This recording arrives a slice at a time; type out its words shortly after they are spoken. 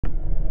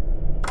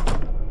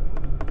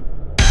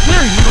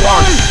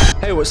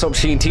Hey, what's up,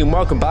 Sheen team?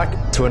 Welcome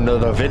back to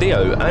another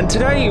video, and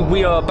today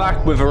we are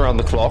back with Around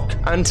the Clock,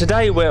 and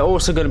today we're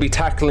also going to be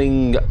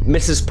tackling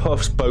Mrs.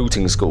 Puff's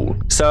boating school.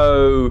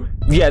 So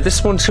yeah,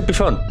 this one should be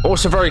fun.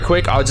 Also, very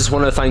quick, I just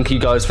want to thank you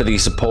guys for the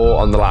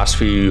support on the last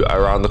few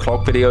Around the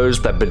Clock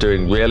videos. They've been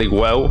doing really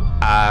well,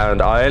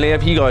 and I only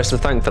have you guys to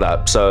thank for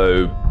that,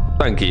 so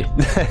thank you.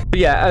 But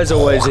yeah, as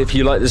always, if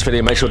you like this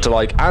video, make sure to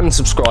like and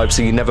subscribe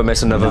so you never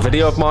miss another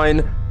video of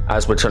mine,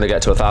 as we're trying to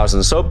get to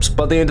 1,000 subs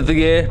by the end of the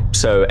year,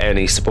 so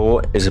any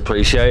support is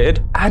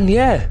appreciated. And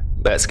yeah,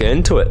 let's get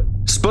into it.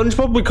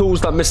 SpongeBob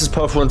recalls that Mrs.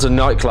 Puff runs a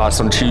night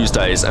class on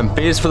Tuesdays and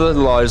fears for the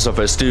lives of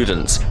her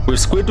students. With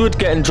Squidward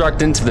getting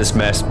dragged into this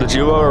mess, the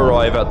duo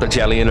arrive at the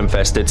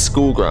jelly-infested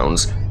school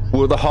grounds.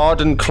 Will the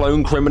hardened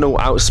clone criminal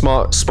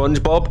outsmart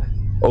SpongeBob,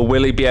 or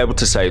will he be able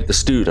to save the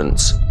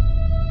students?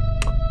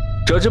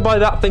 Judging by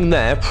that thing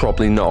there,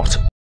 probably not.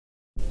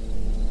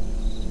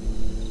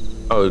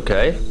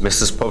 Okay,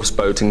 Mrs. Puff's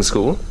boating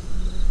school.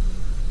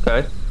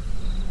 Okay.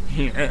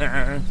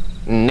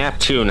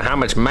 Neptune, how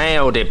much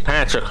mayo did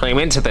Patrick cram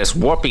into this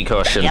whoopee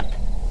cushion? Yep.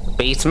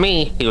 Beats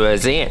me, he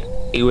was it.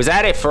 He was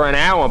at it for an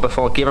hour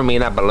before giving me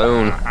that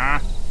balloon.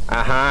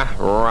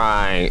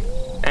 Right.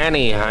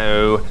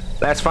 Anywho,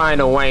 let's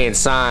find a way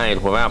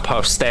inside without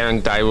Puff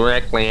staring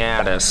directly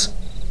at us.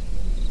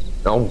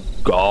 Oh,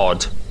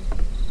 God.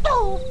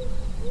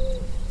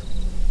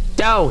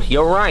 Oh,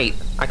 you're right.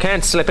 I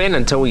can't slip in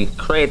until we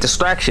create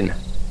distraction.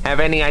 Have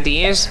any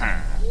ideas?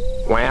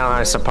 Well,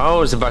 I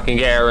suppose if I can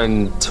get her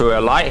into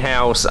a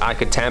lighthouse, I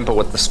could tamper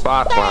with the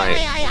spotlight.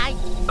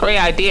 Great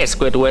idea,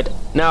 Squidward.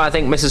 No, I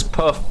think Mrs.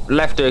 Puff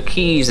left her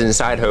keys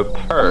inside her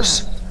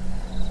purse.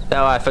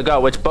 Though I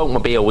forgot which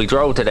boatmobile we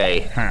drove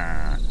today.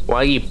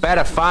 Well, you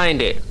better find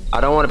it.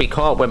 I don't want to be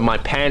caught with my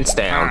pants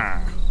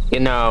down. You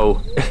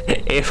know,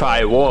 if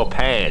I wore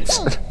pants.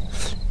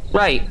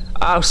 Right,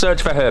 I'll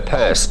search for her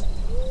purse.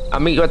 I'll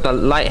meet you at the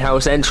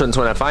lighthouse entrance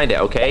when I find it,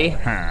 okay?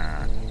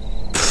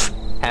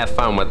 Have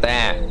fun with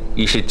that.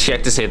 You should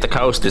check to see if the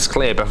coast is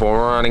clear before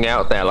running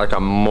out there like a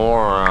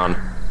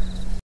moron.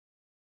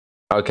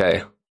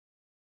 Okay.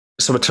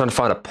 So we're trying to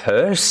find a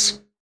purse?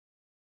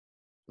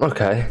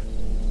 Okay.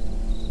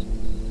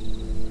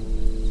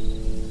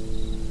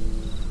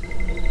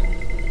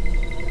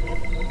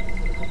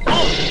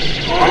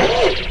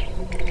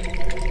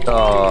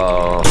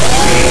 Oh.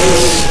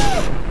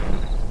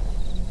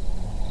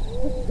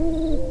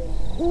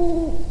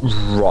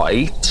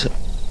 Right.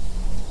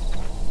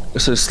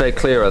 So stay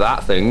clear of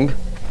that thing.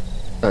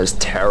 That is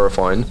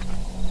terrifying.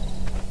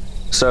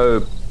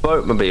 So,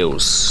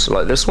 boatmobiles,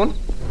 like this one?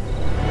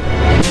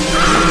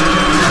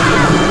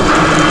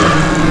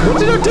 What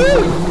did I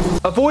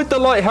do? Avoid the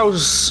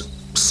lighthouse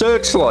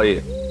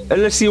searchlight,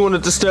 unless you want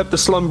to disturb the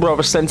slumber of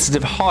a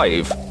sensitive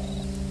hive.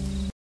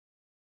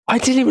 I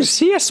didn't even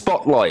see a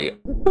spotlight.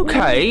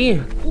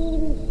 Okay.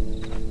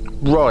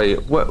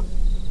 Right, well...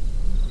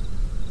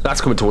 That's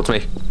coming towards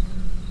me.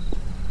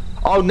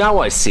 Oh, now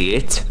I see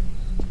it.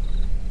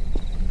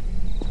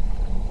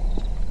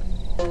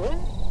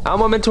 How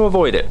am I meant to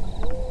avoid it?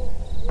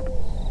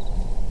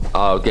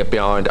 I'll get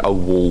behind a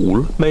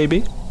wall,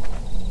 maybe?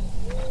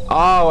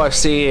 Oh, I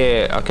see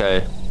it.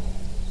 Okay.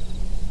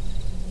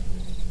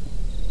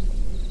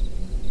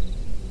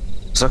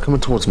 Is that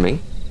coming towards me?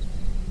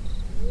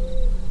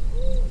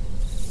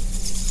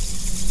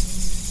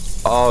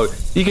 Oh,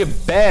 you can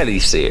barely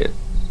see it.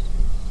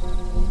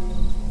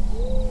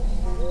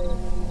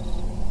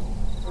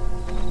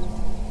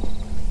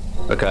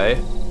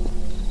 Okay.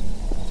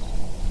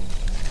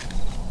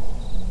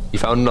 You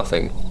found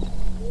nothing.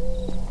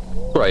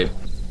 Great.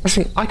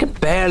 Actually, I can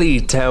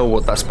barely tell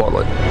what that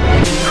spotlight.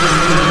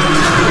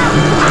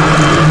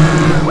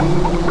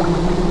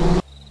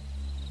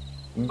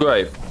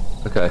 Great.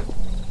 Okay.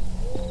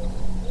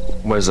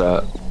 Where's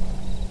that?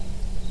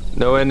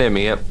 Nowhere near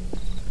me yet.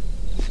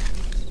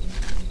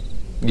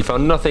 You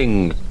found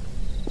nothing.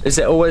 Is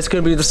it always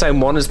going to be the same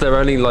one? Is there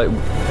only like...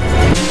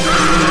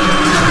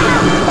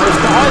 Oh, it's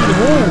behind the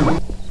wall!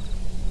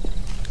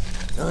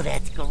 Oh,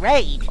 that's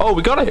great. Oh,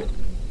 we got it.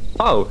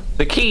 Oh,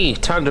 the key.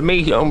 Time to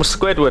meet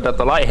Squidward at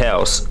the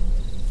lighthouse.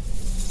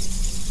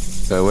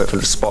 Okay, wait for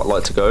the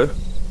spotlight to go.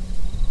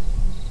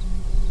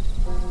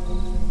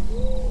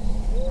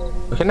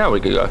 Okay, now we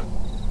can go.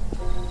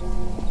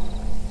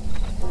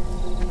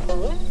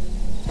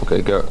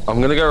 Okay, go.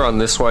 I'm gonna go around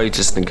this way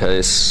just in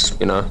case,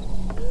 you know.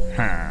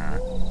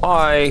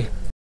 Bye.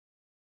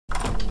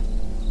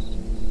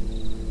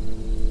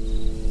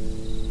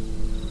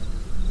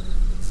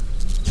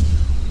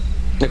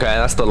 Okay,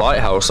 that's the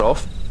lighthouse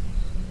off.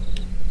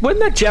 Weren't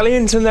there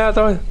jellions in there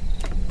though?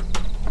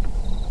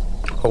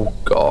 Oh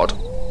God.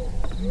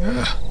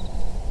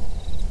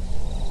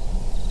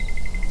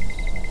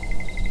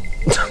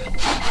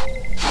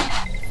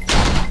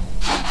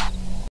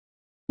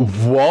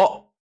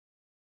 What?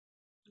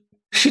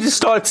 She just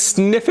started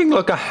sniffing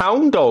like a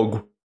hound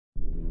dog.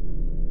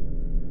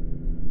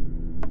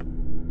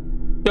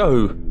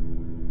 Yo,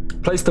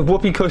 place the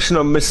whoopee cushion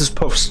on Mrs.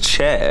 Puff's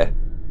chair.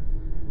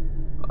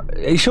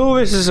 Are you sure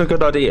this is a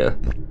good idea?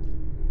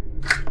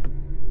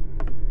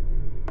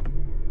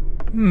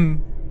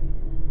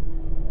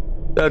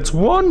 That's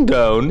one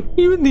down.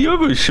 Even the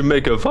others should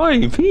make a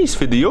fine feast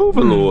for the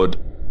Overlord.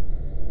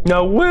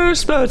 Now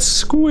where's that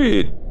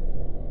squid?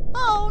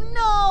 Oh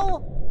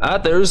no!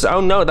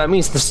 Oh no, that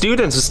means the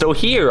students are still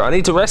here. I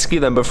need to rescue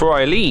them before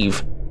I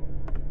leave.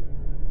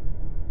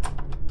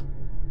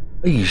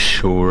 Are you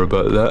sure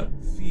about that?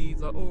 Feed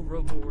the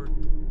Overlord.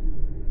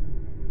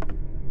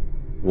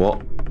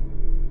 What?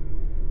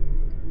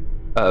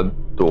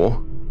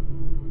 Door.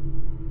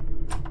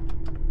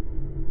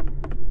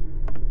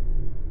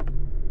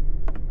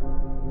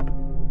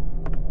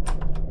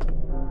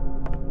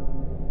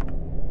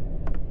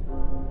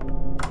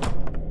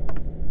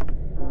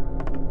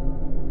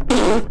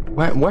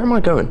 Where am I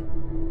going?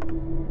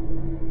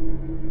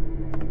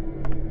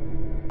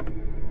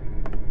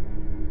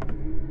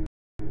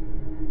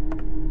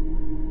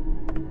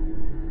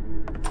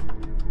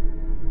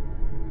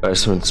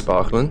 There's something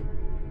sparkling.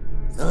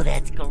 Oh,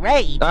 that's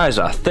great. That is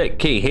a thick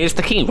key. Here's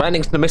the key, right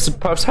next to Mrs.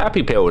 Puff's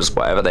Happy Pills,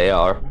 whatever they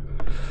are.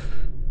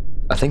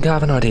 I think I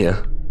have an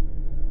idea.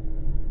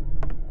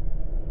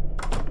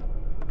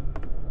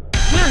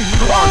 There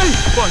you are,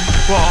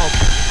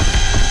 SpongeBob!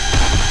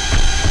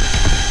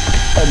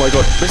 Oh my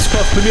god, Mrs.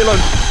 Puff, leave me alone.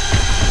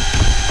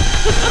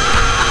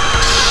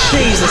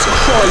 Jesus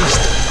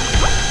Christ!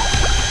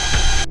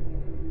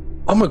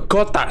 Oh my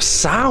god, that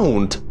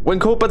sound! When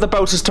caught by the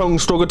Belcher's tongue,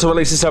 struggled to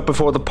release itself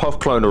before the Puff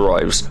clone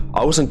arrives.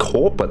 I wasn't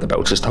caught by the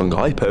Belcher's tongue,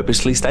 I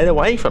purposely stayed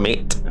away from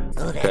it.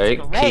 Oh, Okay,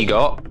 key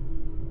got.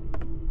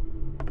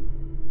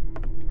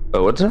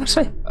 Oh, what did I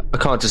say? I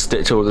can't just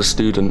ditch all the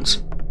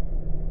students.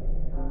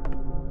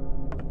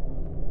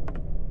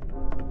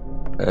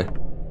 Okay.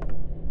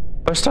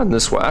 I stand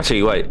this way.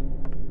 Actually, wait.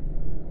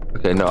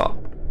 Okay, no.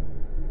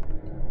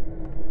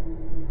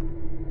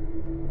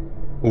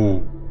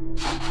 Ooh.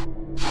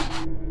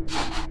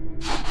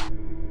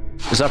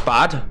 Is that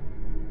bad?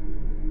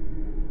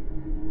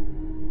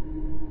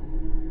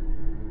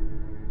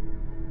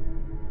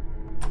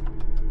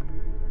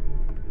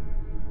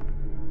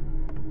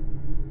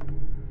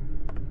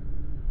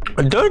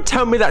 And don't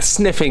tell me that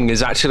sniffing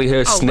is actually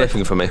her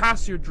sniffing for me.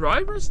 Pass your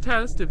driver's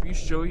test if you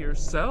show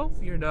yourself,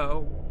 you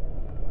know.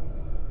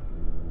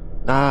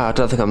 Nah, I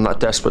don't think I'm that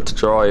desperate to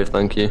drive,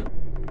 thank you.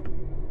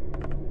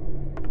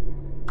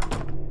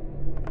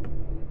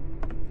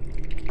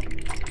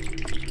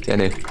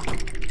 Jenny.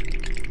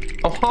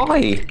 Oh,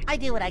 hi! I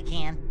do what I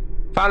can.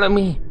 Follow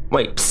me.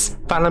 Wait, psst,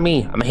 follow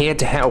me. I'm here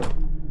to help.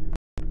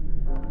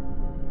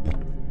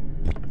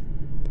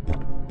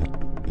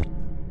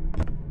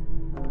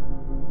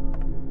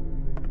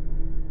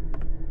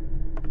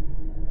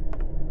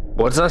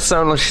 What does that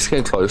sound like? She's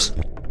getting close.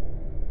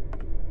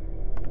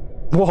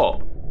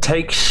 What?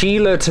 Take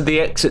Sheila to the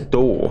exit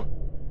door.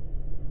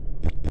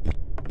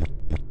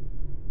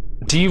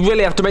 Do you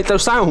really have to make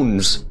those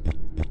sounds?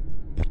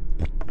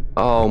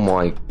 Oh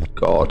my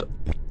god.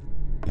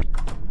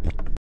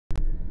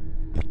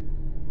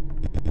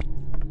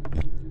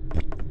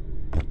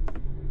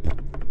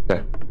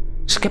 Okay.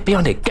 Just get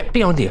beyond here. Get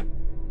beyond here.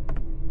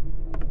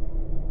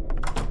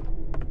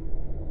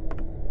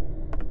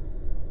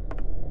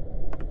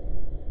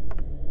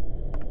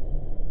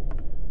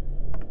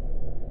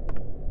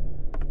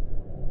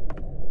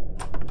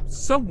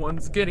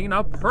 Someone's getting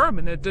a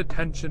permanent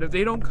detention if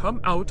they don't come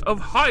out of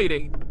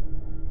hiding.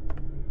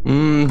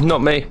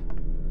 Not me.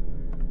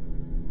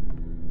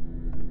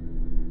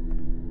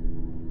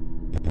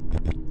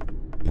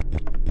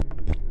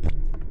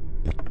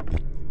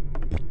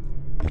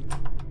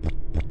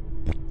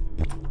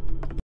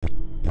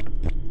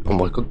 Oh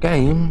my god,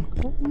 game.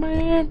 Oh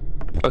man.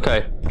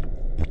 Okay.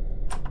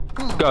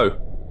 Go.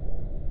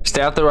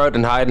 Stay out the road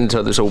and hide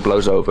until this all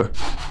blows over.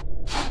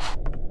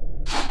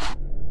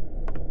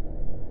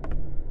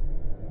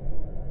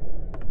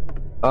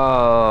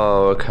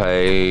 Oh,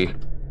 okay.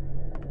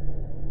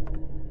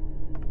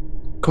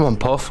 Come on,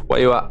 Puff. Where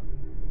you at?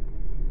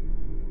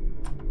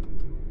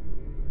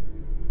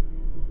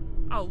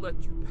 I'll let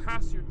you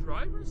pass your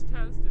driver's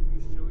test if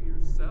you show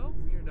yourself,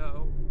 you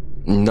know.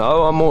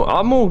 No,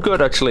 I'm all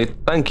good actually.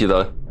 Thank you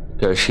though.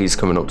 Okay, she's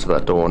coming up to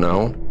that door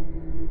now.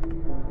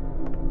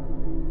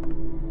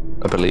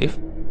 I believe.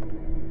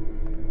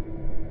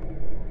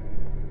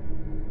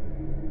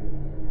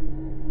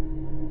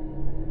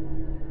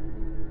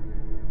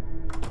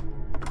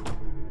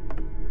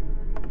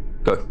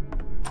 Go.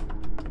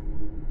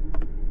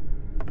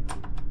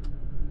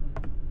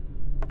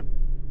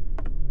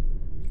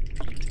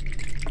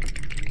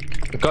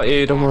 I got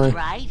you, don't worry.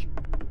 Right?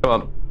 Come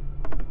on.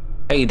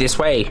 Hey, this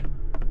way.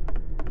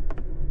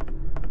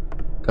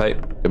 Okay,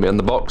 get me on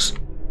the box.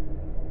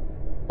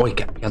 Oi,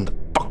 get me on the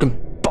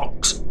fucking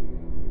box.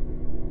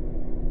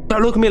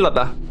 Don't look at me like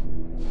that.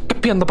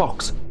 Get me on the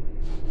box.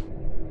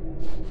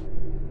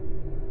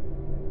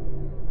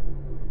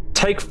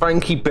 Take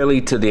Frankie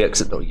Billy to the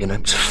exit door. Your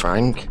name's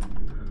Frank.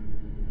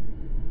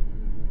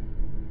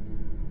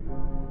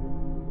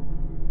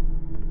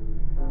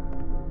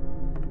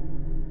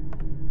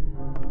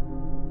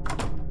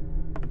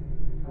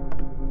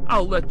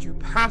 I'll let you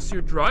pass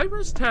your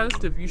driver's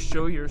test if you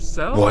show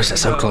yourself. Why is that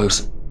so you know.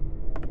 close?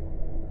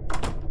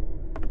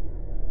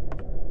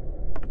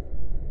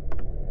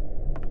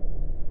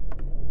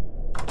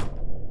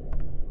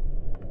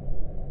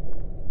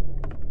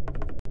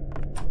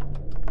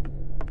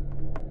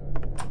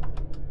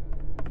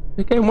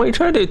 Again, what are you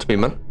trying to do to me,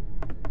 man?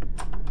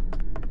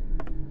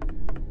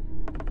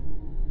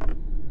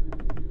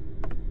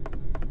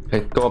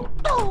 Okay, go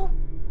on.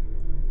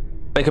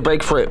 Make a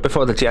break for it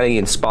before the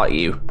aliens spot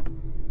you.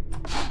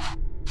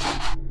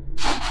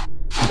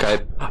 Okay,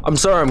 I'm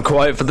sorry I'm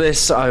quiet for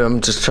this. I'm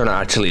just trying to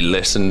actually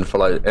listen for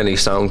like any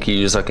sound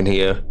cues I can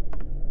hear.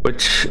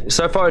 Which,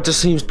 so far, it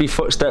just seems to be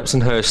footsteps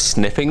and her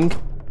sniffing.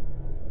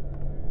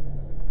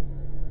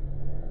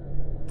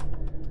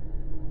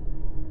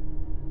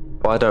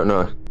 But I don't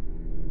know.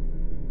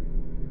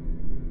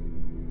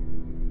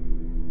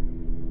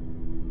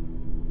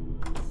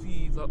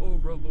 See the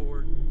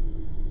Overlord.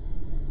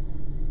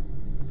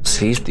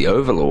 Sees the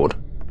Overlord?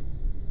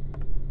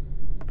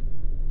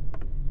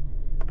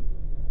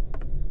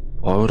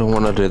 Why would I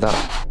want to do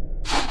that?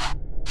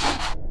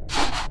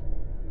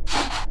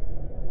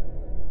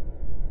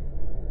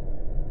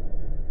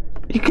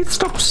 You can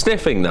stop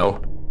sniffing though.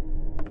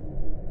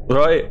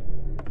 Right?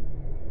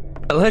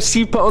 Unless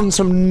you put on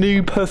some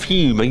new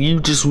perfume and you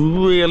just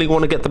really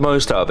want to get the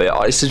most out of it,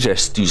 I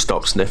suggest you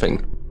stop sniffing.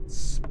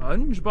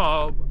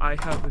 SpongeBob, I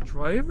have a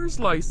driver's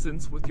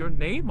license with your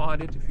name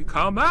on it if you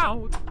come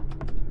out.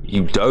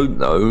 You don't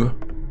though.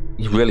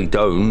 You really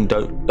don't.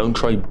 Don't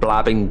try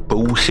blabbing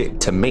bullshit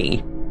to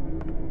me.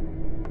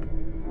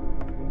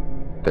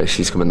 Okay,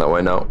 she's coming that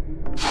way now.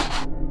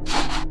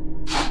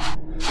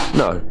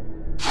 No.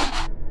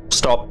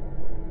 Stop.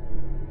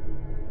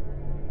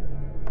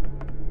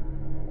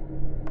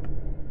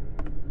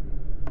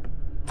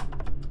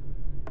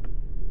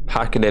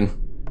 Pack it in.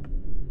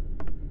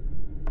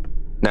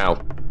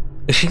 Now,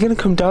 is she gonna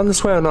come down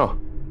this way or not?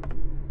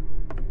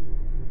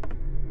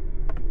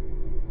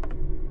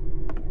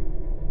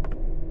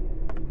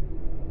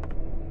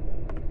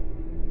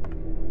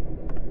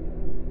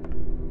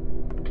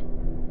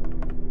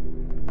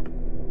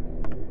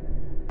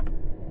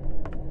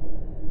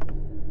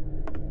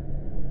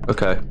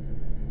 Okay.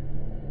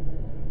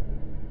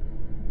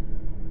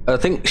 I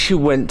think she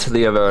went to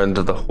the other end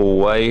of the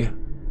hallway,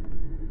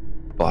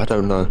 but I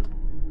don't know.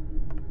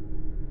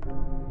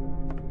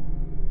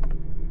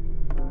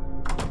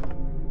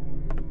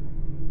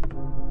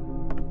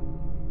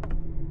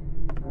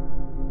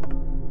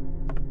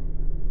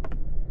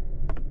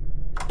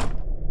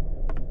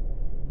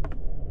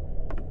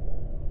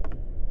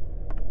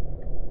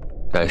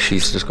 Okay,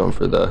 she's just gone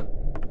through there.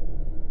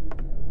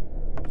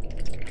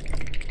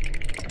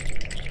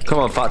 Come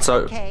on,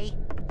 Fatso. Okay.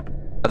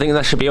 I think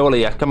that should be all of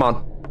you. Come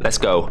on, let's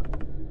go.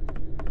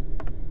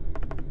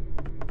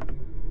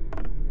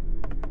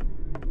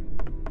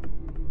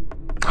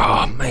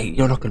 Oh, mate,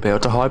 you're not going to be able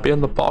to hide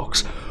behind the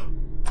box.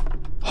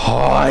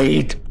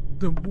 Hide!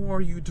 The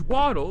more you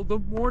dwaddle, the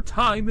more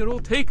time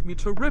it'll take me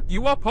to rip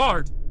you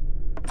apart.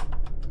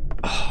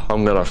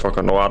 I'm gonna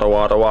fucking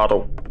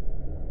waddle.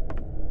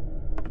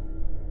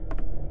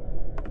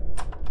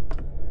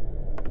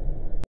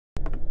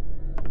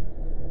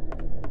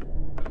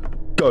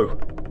 Go.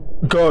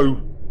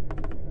 Go.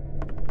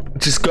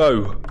 Just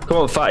go. Come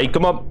on, fatty.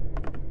 Come on.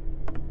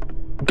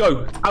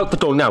 Go. Out the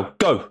door now.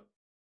 Go.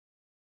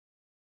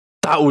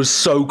 That was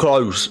so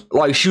close.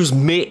 Like, she was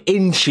mere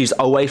inches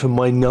away from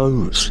my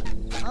nose.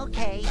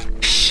 Okay.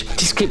 Shh.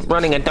 Just keep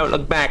running and don't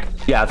look back.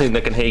 Yeah, I think they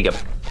can hear you.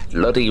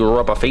 Bloody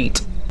rubber feet.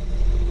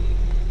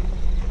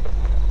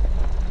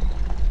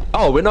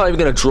 Oh, we're not even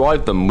going to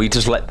drive them. We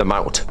just let them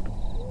out.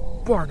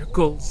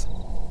 Barnacles.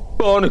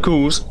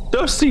 Barnacles.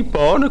 Dusty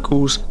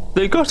barnacles.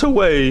 They got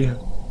away.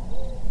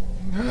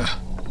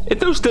 If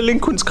those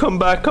delinquents come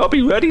back, I'll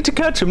be ready to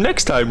catch them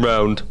next time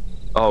round.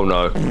 Oh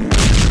no.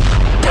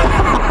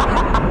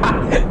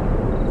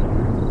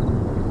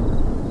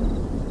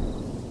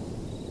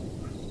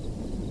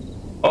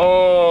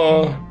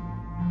 Oh.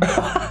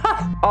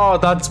 Oh,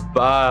 that's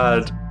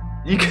bad.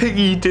 You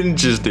didn't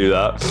just do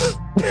that.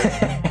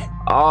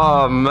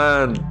 Oh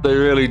man, they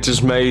really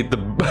just made the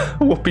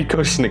whoopee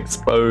cushion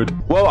explode.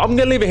 Well, I'm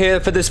gonna leave it here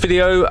for this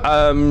video.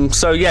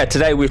 So yeah,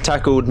 today we've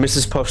tackled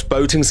Mrs. Puff's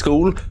boating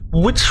school,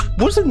 which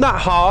wasn't that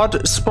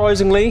hard,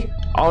 surprisingly.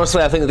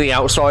 Honestly, I think the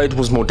outside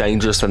was more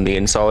dangerous than the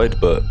inside,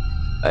 but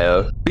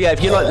yeah,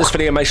 if you like this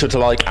video, make sure to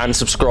like and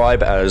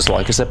subscribe, as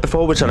like I said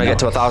before, we're trying to get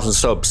to 1,000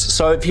 subs.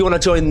 So if you want to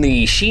join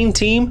the Sheen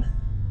team,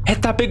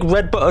 hit that big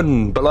red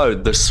button below,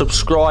 the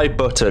subscribe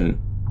button.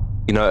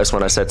 You notice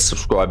when I said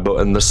subscribe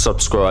button, the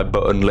subscribe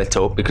button lit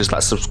up because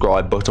that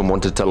subscribe button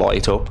wanted to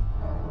light up.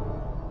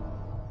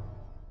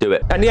 Do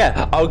it. And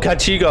yeah, I'll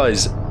catch you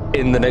guys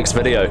in the next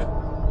video.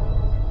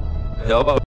 Bye.